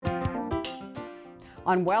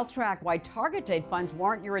On Wealth Track, why target date funds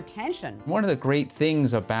warrant your attention. One of the great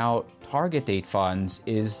things about target date funds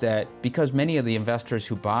is that because many of the investors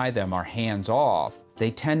who buy them are hands-off, they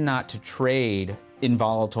tend not to trade in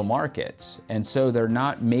volatile markets. And so they're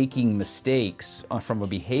not making mistakes from a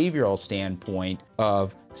behavioral standpoint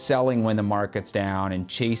of selling when the market's down and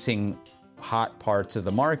chasing hot parts of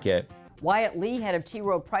the market. Wyatt Lee, head of T.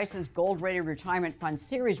 Rowe Price's Gold-Rated Retirement Fund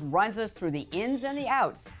series, runs us through the ins and the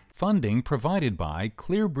outs. Funding provided by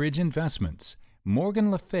ClearBridge Investments,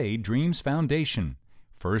 Morgan Le Fay Dreams Foundation,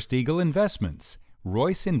 First Eagle Investments,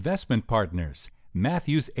 Royce Investment Partners,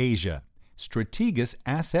 Matthews Asia, Strategas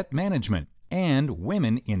Asset Management, and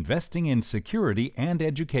Women Investing in Security and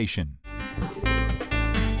Education.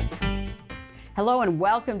 Hello and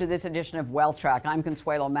welcome to this edition of Wealth Track. I'm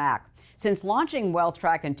Consuelo Mack. Since launching Wealth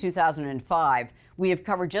Track in 2005, we have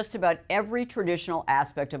covered just about every traditional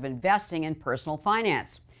aspect of investing in personal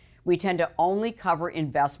finance. We tend to only cover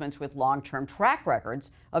investments with long-term track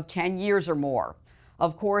records of 10 years or more.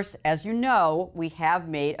 Of course, as you know, we have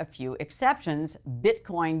made a few exceptions,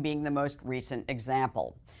 Bitcoin being the most recent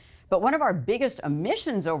example. But one of our biggest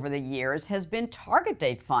omissions over the years has been target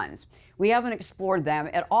date funds. We haven't explored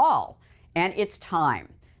them at all, and it's time.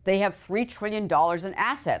 They have $3 trillion in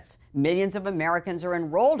assets. Millions of Americans are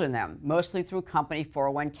enrolled in them, mostly through company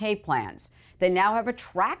 401k plans. They now have a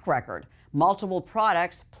track record, multiple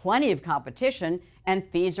products, plenty of competition, and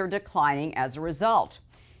fees are declining as a result.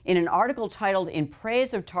 In an article titled In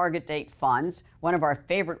Praise of Target Date Funds, one of our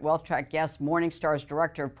favorite Wealth Track guests, Morningstar's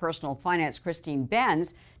Director of Personal Finance, Christine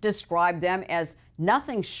Benz, described them as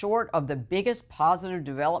nothing short of the biggest positive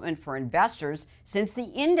development for investors since the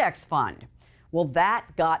index fund. Well, that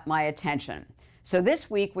got my attention. So this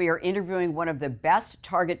week we are interviewing one of the best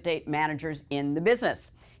target date managers in the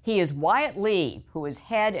business. He is Wyatt Lee, who is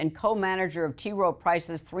head and co-manager of T. Rowe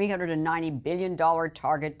Price's $390 billion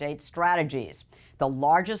target date strategies, the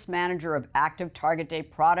largest manager of active target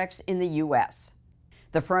date products in the U.S.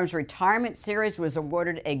 The firm's retirement series was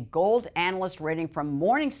awarded a gold analyst rating from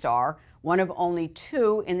Morningstar, one of only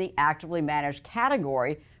two in the actively managed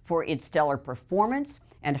category, for its stellar performance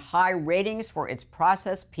and high ratings for its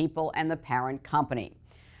process, people, and the parent company.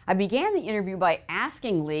 I began the interview by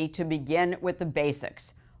asking Lee to begin with the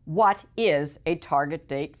basics. What is a target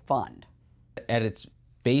date fund? At its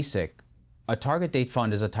basic, a target date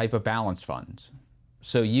fund is a type of balanced funds.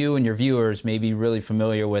 So you and your viewers may be really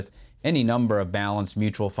familiar with any number of balanced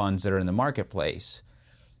mutual funds that are in the marketplace.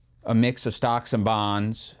 A mix of stocks and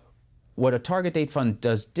bonds. What a target date fund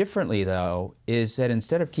does differently, though, is that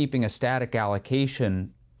instead of keeping a static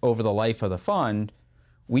allocation over the life of the fund,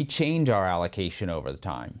 we change our allocation over the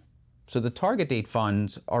time. So the target date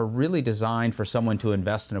funds are really designed for someone to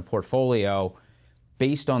invest in a portfolio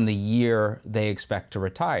based on the year they expect to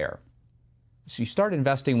retire. So you start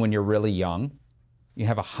investing when you're really young. You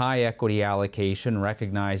have a high equity allocation,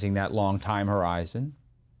 recognizing that long time horizon.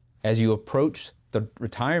 As you approach the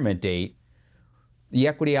retirement date, the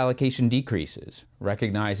equity allocation decreases,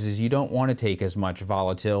 recognizes you don't want to take as much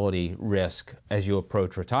volatility risk as you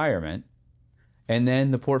approach retirement. And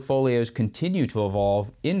then the portfolios continue to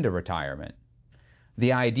evolve into retirement.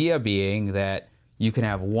 The idea being that you can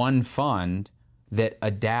have one fund that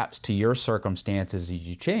adapts to your circumstances as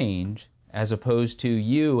you change, as opposed to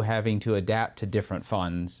you having to adapt to different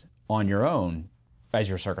funds on your own as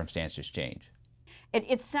your circumstances change.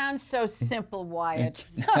 It sounds so simple, Wyatt.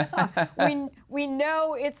 we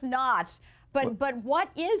know it's not. But what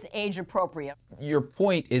is age appropriate? Your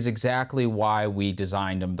point is exactly why we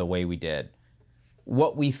designed them the way we did.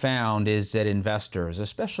 What we found is that investors,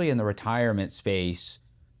 especially in the retirement space,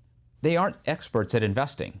 they aren't experts at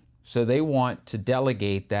investing. So they want to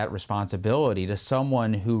delegate that responsibility to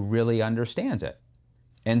someone who really understands it.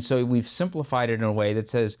 And so we've simplified it in a way that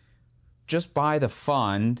says, just buy the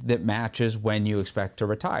fund that matches when you expect to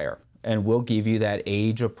retire, and we'll give you that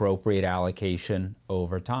age-appropriate allocation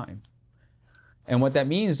over time. And what that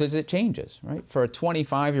means is it changes, right? For a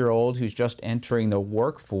 25-year-old who's just entering the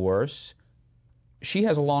workforce, she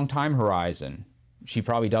has a long time horizon. She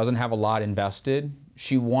probably doesn't have a lot invested.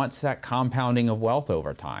 She wants that compounding of wealth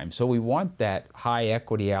over time. So we want that high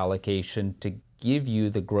equity allocation to give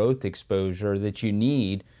you the growth exposure that you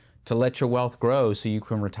need to let your wealth grow so you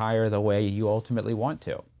can retire the way you ultimately want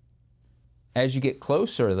to. As you get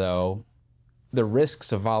closer, though, the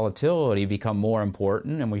risks of volatility become more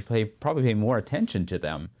important, and we probably pay more attention to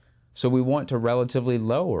them. So we want to relatively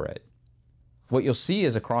lower it. What you'll see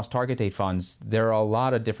is across target date funds, there are a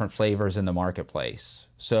lot of different flavors in the marketplace.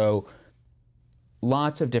 So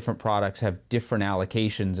lots of different products have different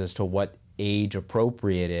allocations as to what age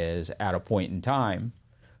appropriate is at a point in time.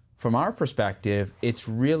 From our perspective, it's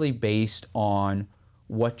really based on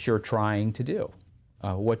what you're trying to do,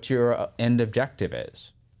 what your end objective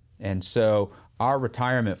is. And so our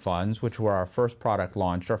retirement funds, which were our first product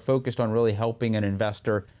launched, are focused on really helping an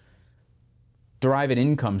investor derive an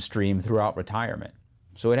income stream throughout retirement.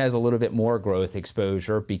 So it has a little bit more growth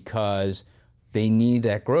exposure because they need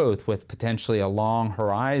that growth with potentially a long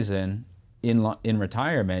horizon in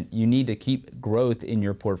retirement. You need to keep growth in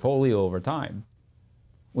your portfolio over time.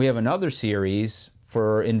 We have another series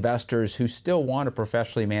for investors who still want a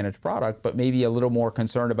professionally managed product, but maybe a little more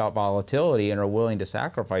concerned about volatility and are willing to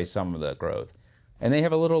sacrifice some of the growth. And they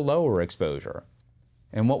have a little lower exposure.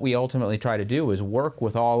 And what we ultimately try to do is work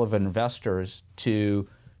with all of investors to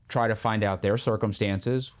try to find out their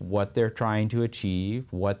circumstances, what they're trying to achieve,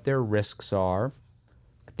 what their risks are,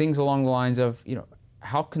 things along the lines of,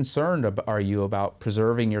 how concerned are you about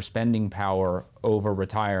preserving your spending power over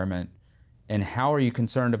retirement? And how are you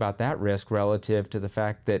concerned about that risk relative to the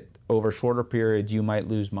fact that over shorter periods you might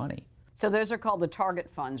lose money? So those are called the target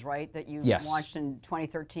funds, right, that you Yes. launched in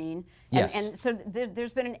 2013? Yes. And so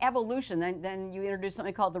there's been an evolution. Then you introduced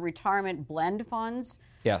something called the retirement blend funds.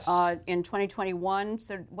 Yes. In 2021.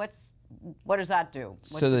 So what does that do?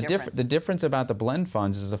 What's So the difference? the difference about the blend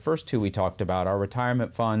funds is the first two we talked about, our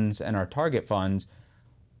retirement funds and our target funds,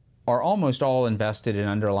 are almost all invested in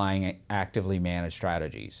underlying actively managed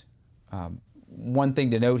strategies. One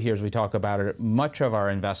thing to note here as we talk about it, much of our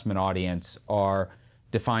investment audience are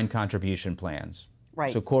defined contribution plans.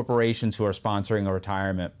 Right. So corporations who are sponsoring a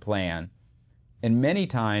retirement plan. And many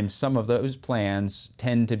times some of those plans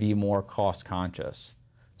tend to be more cost conscious.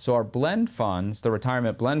 So our blend funds, the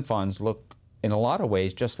retirement blend funds, look in a lot of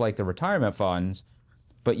ways just like the retirement funds,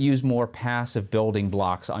 but use more passive building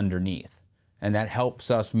blocks underneath. And that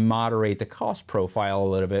helps us moderate the cost profile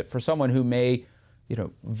a little bit for someone who may,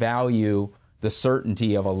 value the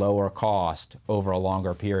certainty of a lower cost over a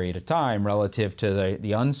longer period of time relative to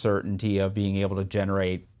the uncertainty of being able to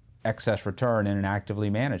generate excess return in an actively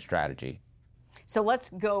managed strategy. So let's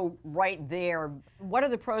go right there. What are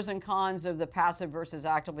the pros and cons of the passive versus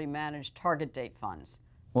actively managed target date funds?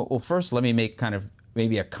 Well, first, let me make kind of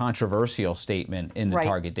maybe a controversial statement in the Right.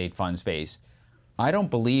 target date fund space. I don't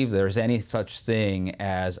believe there's any such thing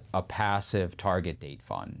as a passive target date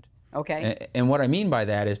fund. Okay. And what I mean by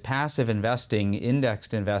that is passive investing,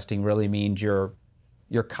 indexed investing really means you're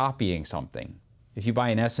copying something. If you buy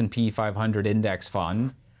an S&P 500 index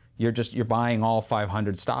fund, you're buying all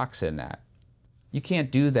 500 stocks in that. You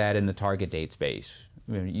can't do that in the target date space.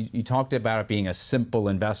 You talked about it being a simple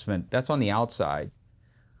investment. That's on the outside.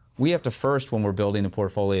 We have to first, when we're building the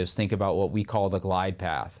portfolios, think about what we call the glide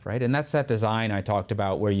path, right? And that's that design I talked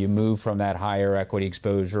about where you move from that higher equity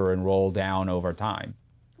exposure and roll down over time.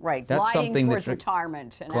 Right. That's Gliding something towards that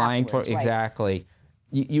retirement and gliding afterwards, right. exactly.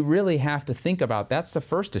 You really have to think about that's the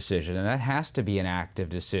first decision, and that has to be an active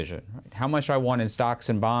decision. Right? How much I want in stocks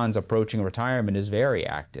and bonds approaching retirement is very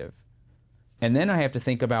active. And then I have to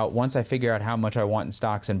think about, once I figure out how much I want in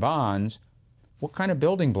stocks and bonds, what kind of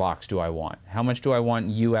building blocks do I want? How much do I want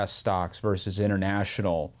in U.S. stocks versus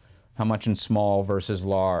international? How much in small versus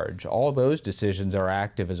large? All those decisions are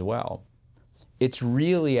active as well. It's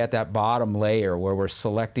really at that bottom layer where we're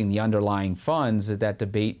selecting the underlying funds that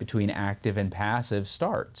debate between active and passive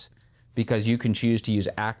starts. Because you can choose to use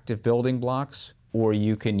active building blocks or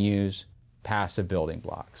you can use passive building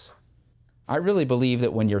blocks. I really believe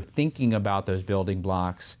that when you're thinking about those building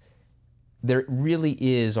blocks, there really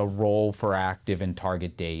is a role for active and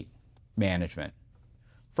target date management.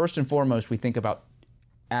 First and foremost, we think about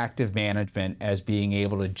active management as being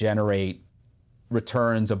able to generate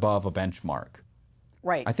returns above a benchmark.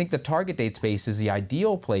 Right. I think the target date space is the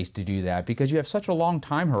ideal place to do that because you have such a long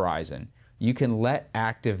time horizon. You can let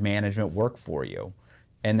active management work for you.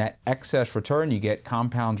 And that excess return you get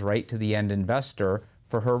compounds right to the end investor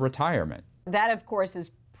for her retirement. That, of course, is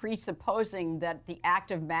presupposing that the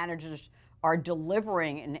active managers are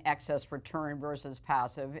delivering an excess return versus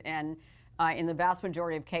passive. And in the vast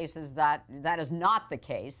majority of cases, that is not the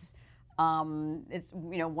case. It's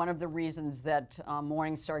one of the reasons that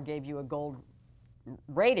Morningstar gave you a gold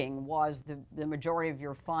rating was the majority of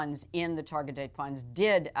your funds in the target date funds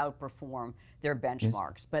did outperform their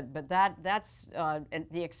benchmarks. Yes. But that's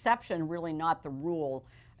the exception, really not the rule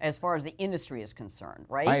as far as the industry is concerned,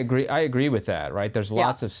 right? I agree with that, right? There's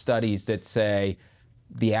lots of studies that say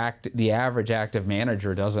the average active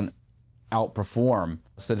manager doesn't outperform.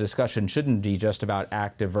 So the discussion shouldn't be just about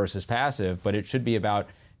active versus passive, but it should be about,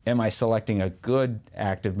 am I selecting a good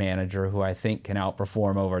active manager who I think can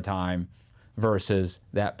outperform over time versus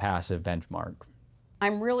that passive benchmark?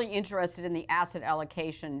 I'm really interested in the asset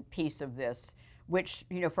allocation piece of this. which,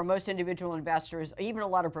 for most individual investors, even a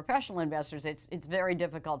lot of professional investors, it's very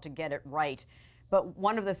difficult to get it right. But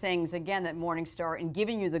one of the things, again, that Morningstar, in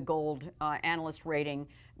giving you the gold analyst rating,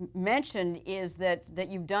 mentioned is that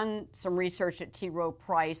you've done some research at T. Rowe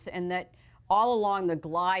Price, and that all along the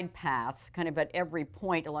glide path, kind of at every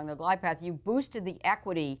point along the glide path, you boosted the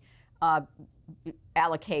equity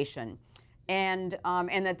allocation, and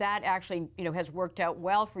that actually has worked out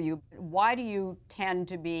well for you. Why do you tend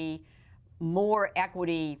to be more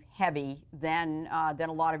equity heavy than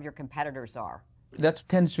a lot of your competitors are? That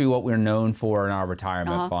tends to be what we're known for in our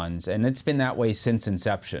retirement funds, and it's been that way since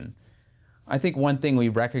inception. I think one thing we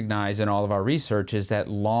recognize in all of our research is that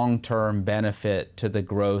long-term benefit to the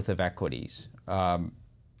growth of equities. And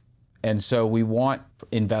so we want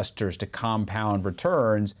investors to compound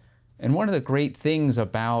returns. And one of the great things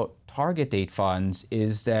about target date funds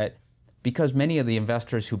is that because many of the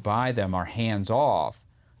investors who buy them are hands-off,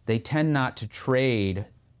 they tend not to trade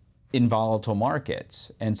in volatile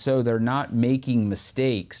markets. And so they're not making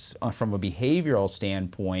mistakes from a behavioral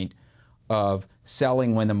standpoint of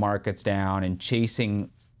selling when the market's down and chasing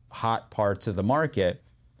hot parts of the market.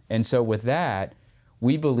 And so with that,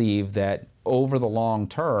 we believe that over the long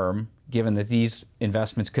term, given that these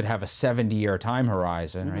investments could have a 70-year time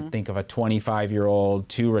horizon, right? Think of a 25-year-old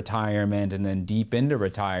to retirement and then deep into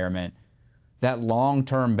retirement, that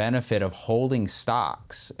long-term benefit of holding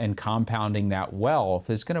stocks and compounding that wealth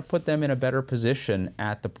is going to put them in a better position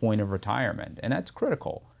at the point of retirement. And that's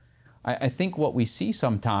critical. I think what we see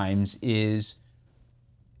sometimes is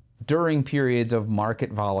during periods of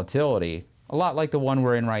market volatility, a lot like the one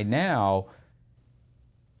we're in right now,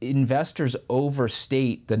 investors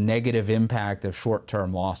overstate the negative impact of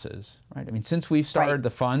short-term losses, right? I mean, since we've started the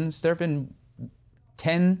funds, there have been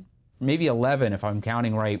 10, maybe 11, if I'm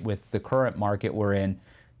counting right with the current market we're in,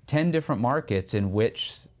 10 different markets in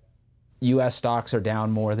which U.S. stocks are down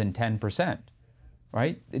more than 10%,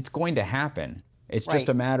 right? It's going to happen. It's just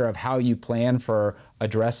a matter of how you plan for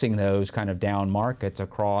addressing those kind of down markets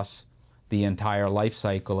across the entire life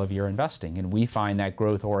cycle of your investing. And we find that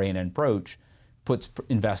growth-oriented approach puts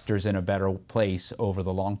investors in a better place over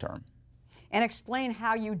the long term. And explain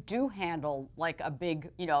how you do handle like a big,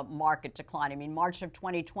 market decline. I mean, March of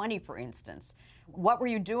 2020, for instance. What were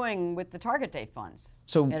you doing with the target date funds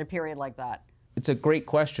at a period like that? It's a great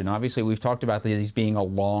question. Obviously, we've talked about these being a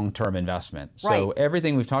long-term investment. So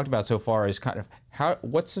everything we've talked about so far is kind of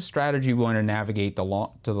what's the strategy we want to navigate to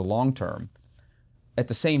the long term. At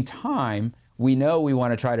the same time, we know we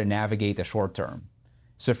want to try to navigate the short term.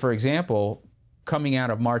 So for example, coming out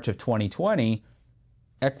of March of 2020,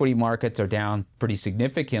 equity markets are down pretty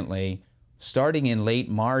significantly. Starting in late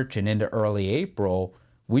March and into early April,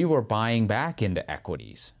 we were buying back into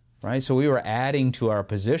equities, right? So we were adding to our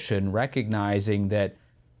position, recognizing that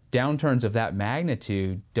downturns of that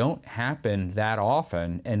magnitude don't happen that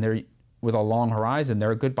often, and they're, with a long horizon,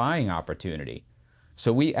 they're a good buying opportunity.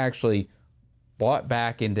 So we actually bought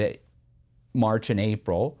back into March and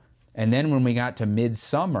April, and then when we got to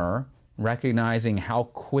midsummer, recognizing how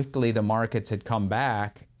quickly the markets had come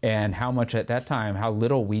back and how much at that time, how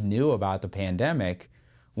little we knew about the pandemic,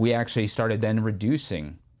 we actually started then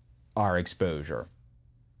reducing our exposure,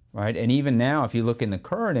 right? And even now, if you look in the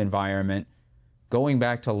current environment, going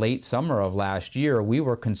back to late summer of last year, we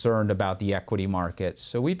were concerned about the equity markets.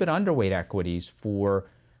 So we've been underweight equities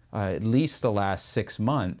for at least the last 6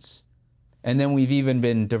 months. And then we've even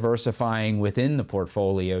been diversifying within the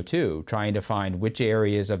portfolio too, trying to find which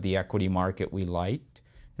areas of the equity market we liked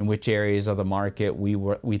and which areas of the market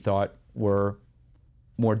we thought were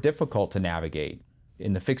more difficult to navigate.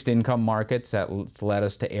 In the fixed income markets, that's led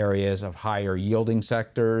us to areas of higher yielding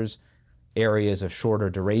sectors, areas of shorter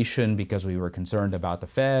duration because we were concerned about the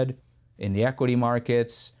Fed. In the equity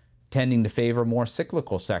markets, tending to favor more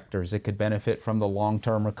cyclical sectors that could benefit from the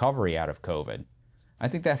long-term recovery out of COVID. I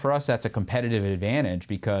think that for us, that's a competitive advantage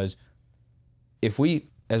because if we,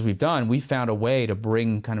 as we've done, we found a way to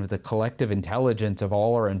bring kind of the collective intelligence of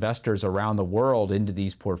all our investors around the world into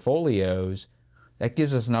these portfolios. That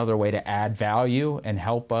gives us another way to add value and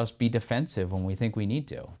help us be defensive when we think we need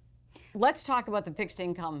to. Let's talk about the fixed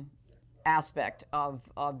income aspect of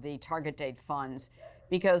the target date funds,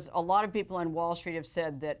 because a lot of people on Wall Street have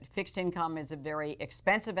said that fixed income is a very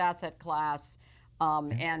expensive asset class.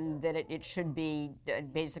 And that it should be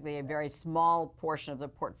basically a very small portion of the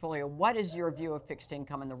portfolio. What is your view of fixed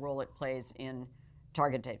income and the role it plays in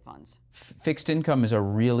target date funds? Fixed income is a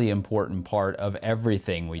really important part of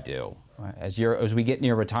everything we do. As we get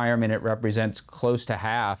near retirement, it represents close to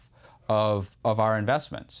half of our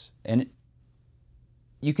investments. And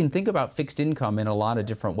you can think about fixed income in a lot of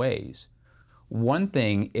different ways. one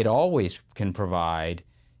thing it always can provide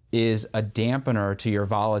is a dampener to your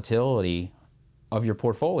volatility of your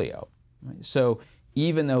portfolio. So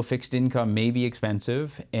even though fixed income may be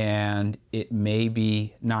expensive and it may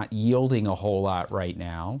be not yielding a whole lot right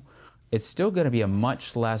now, it's still going to be a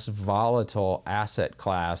much less volatile asset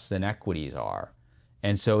class than equities are.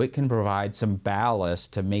 And so it can provide some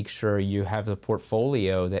ballast to make sure you have the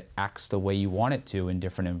portfolio that acts the way you want it to in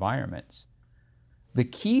different environments. The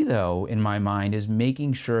key, though, in my mind, is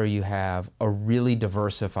making sure you have a really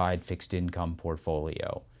diversified fixed income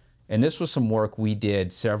portfolio. And this was some work we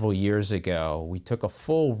did several years ago. We took a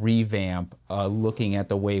full revamp looking at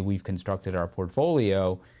the way we've constructed our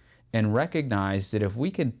portfolio and recognized that if we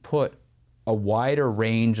can put a wider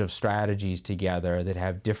range of strategies together that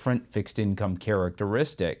have different fixed income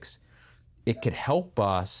characteristics, it could help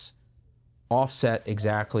us offset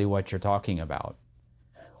exactly what you're talking about.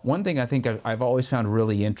 One thing I think I've always found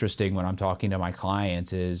really interesting when I'm talking to my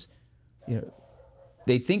clients is,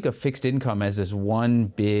 they think of fixed income as this one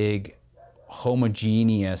big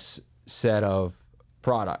homogeneous set of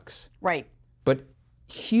products. Right. But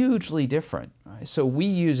hugely different. So we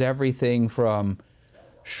use everything from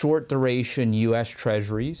short duration US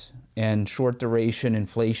Treasuries and short duration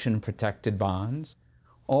inflation protected bonds,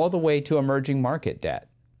 all the way to emerging market debt.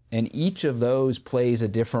 And each of those plays a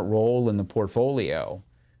different role in the portfolio.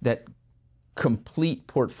 That complete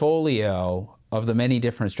portfolio of the many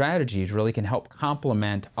different strategies really can help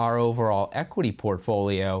complement our overall equity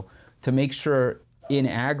portfolio to make sure in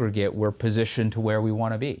aggregate we're positioned to where we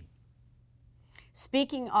want to be.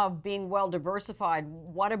 Speaking of being well diversified,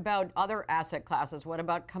 what about other asset classes? What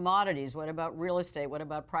about commodities? What about real estate? What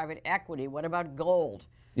about private equity? What about gold?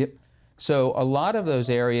 Yep. So a lot of those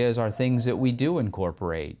areas are things that we do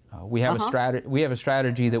incorporate. We have a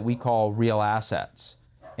strategy that we call real assets,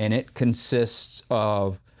 and it consists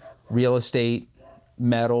of real estate,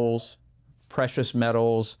 metals, precious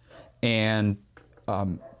metals, and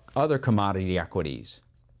other commodity equities.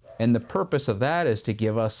 And the purpose of that is to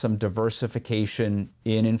give us some diversification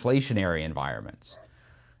in inflationary environments.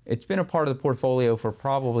 It's been a part of the portfolio for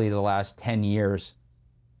probably the last 10 years.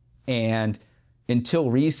 And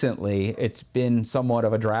until recently, it's been somewhat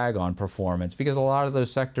of a drag on performance because a lot of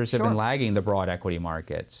those sectors have been lagging the broad equity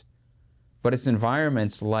markets. But it's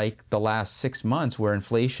environments like the last 6 months where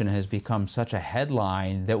inflation has become such a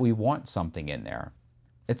headline that we want something in there.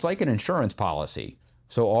 It's like an insurance policy.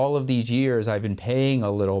 So all of these years I've been paying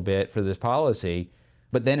a little bit for this policy,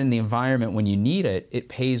 but then in the environment when you need it, it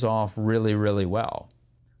pays off really, really well.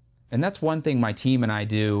 And that's one thing my team and I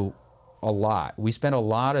do a lot. We spend a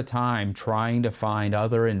lot of time trying to find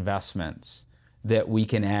other investments that we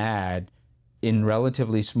can add in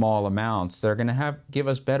relatively small amounts. They're going to give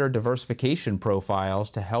us better diversification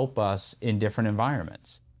profiles to help us in different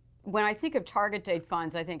environments. When I think of target date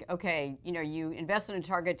funds, I think, okay, you invest in a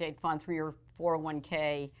target date fund through your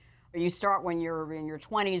 401k, or you start when you're in your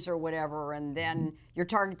 20s or whatever, and then your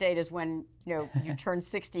target date is when you turn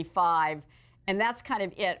 65, and that's kind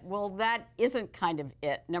of it. Well, that isn't kind of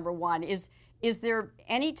it. Number one, is there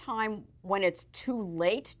any time when it's too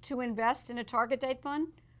late to invest in a target date fund?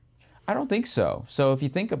 I don't think so. So if you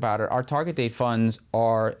think about it, our target date funds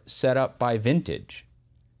are set up by vintage.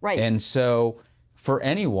 Right. And so for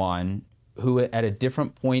anyone who at a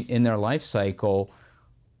different point in their life cycle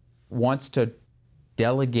wants to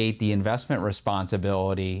delegate the investment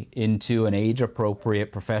responsibility into an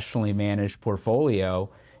age-appropriate, professionally managed portfolio,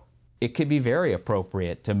 it could be very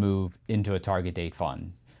appropriate to move into a target date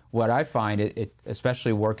fund. What I find,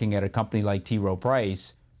 especially working at a company like T. Rowe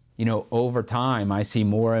Price, over time I see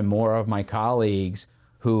more and more of my colleagues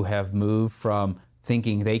who have moved from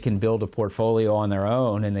thinking they can build a portfolio on their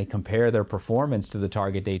own, and they compare their performance to the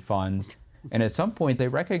target date funds. And at some point they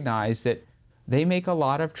recognize that they make a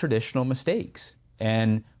lot of traditional mistakes.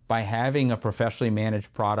 And by having a professionally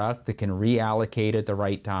managed product that can reallocate at the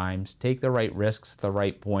right times, take the right risks at the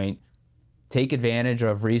right point, take advantage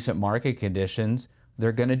of recent market conditions,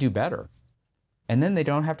 they're going to do better. And then they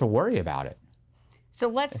don't have to worry about it. So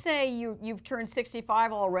let's say you've turned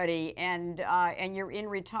 65 already and you're in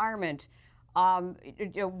retirement.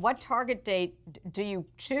 What target date do you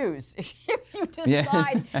choose if you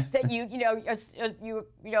decide that you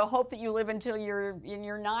hope that you live until you're in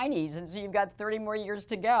your 90s, and so you've got 30 more years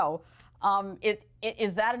to go?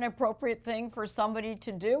 Is that an appropriate thing for somebody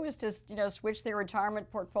to do? Is to switch their retirement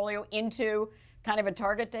portfolio into kind of a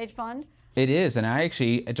target date fund? It is, and I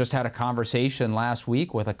actually just had a conversation last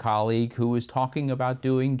week with a colleague who was talking about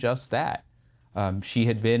doing just that. She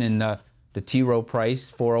had been in the T. Rowe Price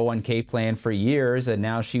 401k plan for years, and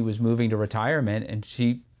now she was moving to retirement, and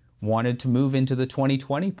she wanted to move into the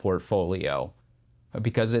 2020 portfolio.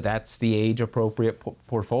 because that's the age-appropriate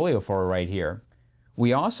portfolio for right here.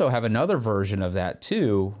 We also have another version of that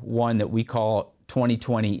too, one that we call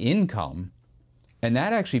 2020 Income, and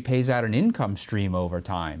that actually pays out an income stream over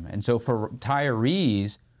time. And so for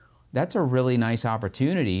retirees, that's a really nice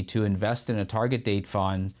opportunity to invest in a target date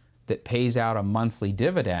fund that pays out a monthly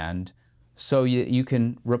dividend, so you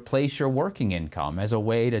can replace your working income as a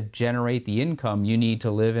way to generate the income you need to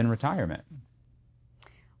live in retirement.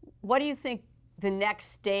 What do you think the next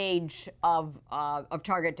stage of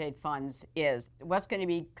target date funds is? What's going to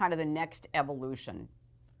be kind of the next evolution?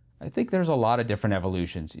 I think there's a lot of different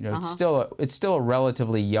evolutions. It's still a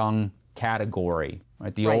relatively young category.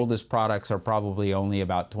 Right? The oldest products are probably only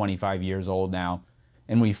about 25 years old now.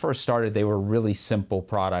 And when we first started, they were really simple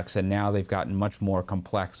products, and now they've gotten much more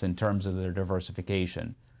complex in terms of their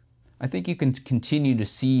diversification. I think you can continue to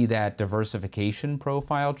see that diversification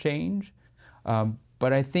profile change,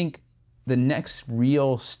 but I think the next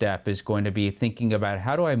real step is going to be thinking about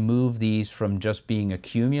how do I move these from just being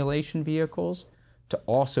accumulation vehicles to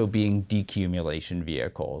also being decumulation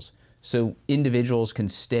vehicles, so individuals can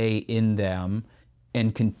stay in them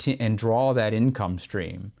and draw that income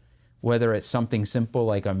stream, whether it's something simple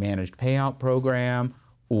like a managed payout program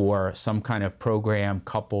or some kind of program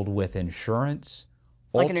coupled with insurance.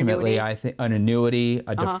 Like ultimately, an annuity? I think an annuity,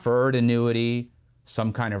 a deferred annuity,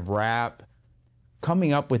 some kind of wrap,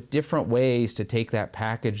 coming up with different ways to take that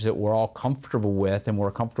package that we're all comfortable with and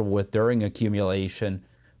we're comfortable with during accumulation,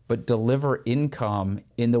 but deliver income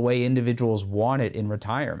in the way individuals want it in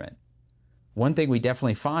retirement. One thing we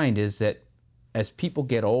definitely find is that as people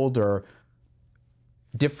get older,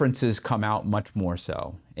 differences come out much more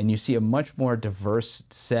so, and you see a much more diverse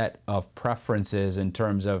set of preferences in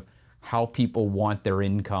terms of how people want their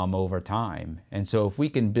income over time. And so if we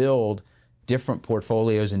can build different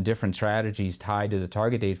portfolios and different strategies tied to the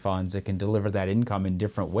target date funds that can deliver that income in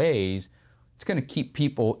different ways, it's going to keep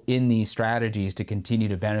people in these strategies to continue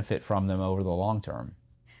to benefit from them over the long term.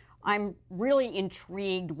 I'm really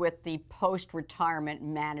intrigued with the post-retirement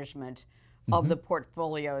management of the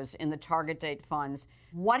portfolios in the target date funds.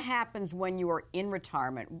 What happens when you are in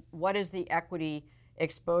retirement? What is the equity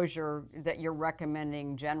exposure that you're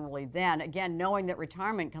recommending generally then? Again, knowing that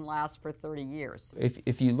retirement can last for 30 years.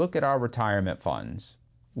 If you look at our retirement funds,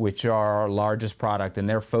 which are our largest product, and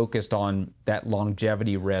they're focused on that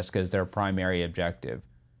longevity risk as their primary objective,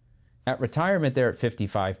 at retirement they're at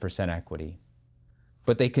 55% equity,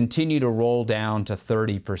 but they continue to roll down to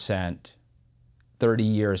 30% 30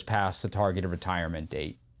 years past the targeted retirement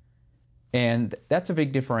date. And that's a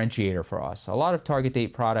big differentiator for us. A lot of target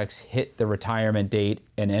date products hit the retirement date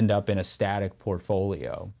and end up in a static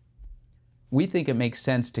portfolio. We think it makes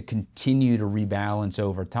sense to continue to rebalance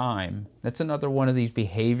over time. That's another one of these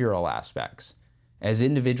behavioral aspects. As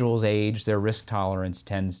individuals age, their risk tolerance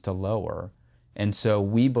tends to lower. And so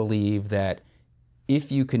we believe that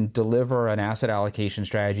if you can deliver an asset allocation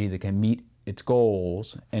strategy that can meet its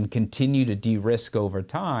goals and continue to de-risk over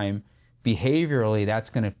time, behaviorally that's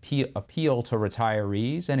going to appeal to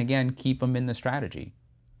retirees and again keep them in the strategy.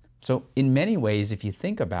 So in many ways, if you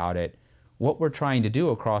think about it, what we're trying to do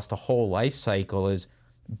across the whole life cycle is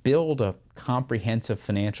build a comprehensive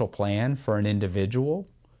financial plan for an individual,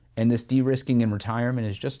 and this de-risking in retirement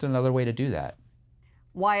is just another way to do that.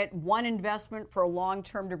 Wyatt, one investment for a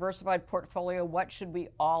long-term diversified portfolio, what should we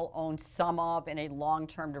all own some of in a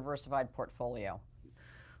long-term diversified portfolio?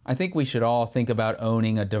 I think we should all think about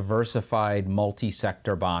owning a diversified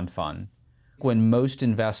multi-sector bond fund. When most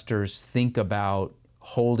investors think about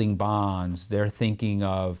holding bonds, they're thinking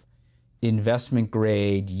of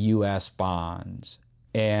investment-grade U.S. bonds,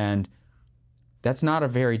 and that's not a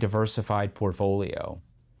very diversified portfolio.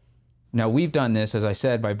 Now, we've done this, as I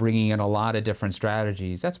said, by bringing in a lot of different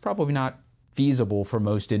strategies. That's probably not feasible for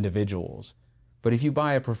most individuals. But if you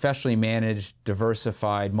buy a professionally managed,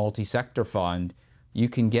 diversified, multi-sector fund, you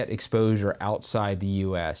can get exposure outside the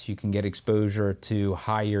U.S. You can get exposure to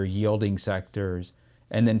higher yielding sectors.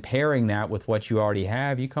 And then pairing that with what you already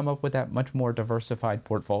have, you come up with that much more diversified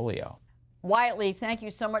portfolio. Wyatt Lee, thank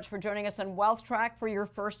you so much for joining us on Wealth Track for your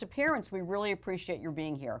first appearance. We really appreciate your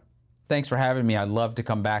being here. Thanks for having me. I'd love to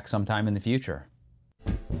come back sometime in the future.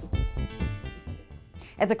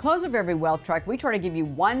 At the close of every Wealth Track, we try to give you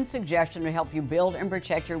one suggestion to help you build and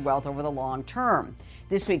protect your wealth over the long term.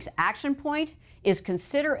 This week's action point is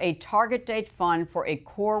consider a target date fund for a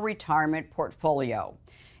core retirement portfolio.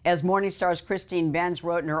 As Morningstar's Christine Benz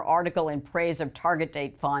wrote in her article in praise of target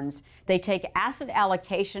date funds, they take asset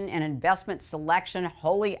allocation and investment selection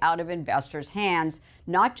wholly out of investors' hands,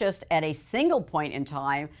 not just at a single point in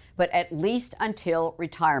time, but at least until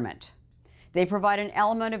retirement. They provide an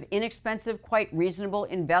element of inexpensive, quite reasonable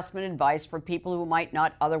investment advice for people who might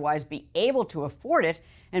not otherwise be able to afford it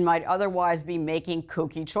and might otherwise be making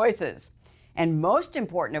kooky choices. And most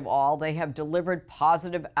important of all, they have delivered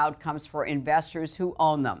positive outcomes for investors who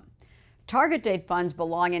own them. Target date funds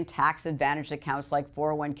belong in tax-advantaged accounts like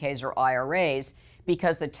 401ks or IRAs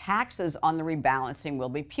because the taxes on the rebalancing will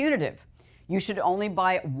be punitive. You should only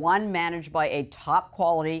buy one managed by a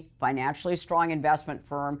top-quality, financially strong investment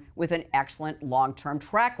firm with an excellent long-term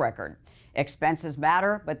track record. Expenses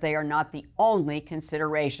matter, but they are not the only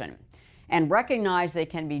consideration. And recognize they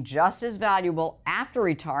can be just as valuable after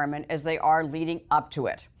retirement as they are leading up to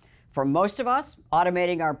it. For most of us,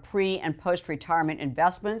 automating our pre- and post-retirement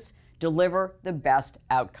investments deliver the best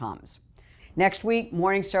outcomes. Next week,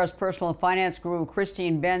 Morningstar's personal finance guru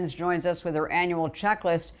Christine Benz joins us with her annual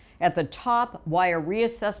checklist at the top, why a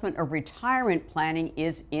reassessment of retirement planning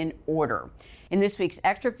is in order. In this week's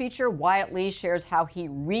extra feature, Wyatt Lee shares how he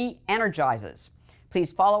re-energizes.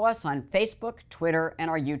 Please follow us on Facebook, Twitter, and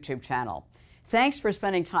our YouTube channel. Thanks for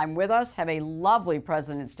spending time with us. Have a lovely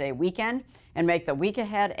President's Day weekend, and make the week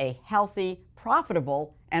ahead a healthy,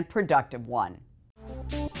 profitable, and productive one.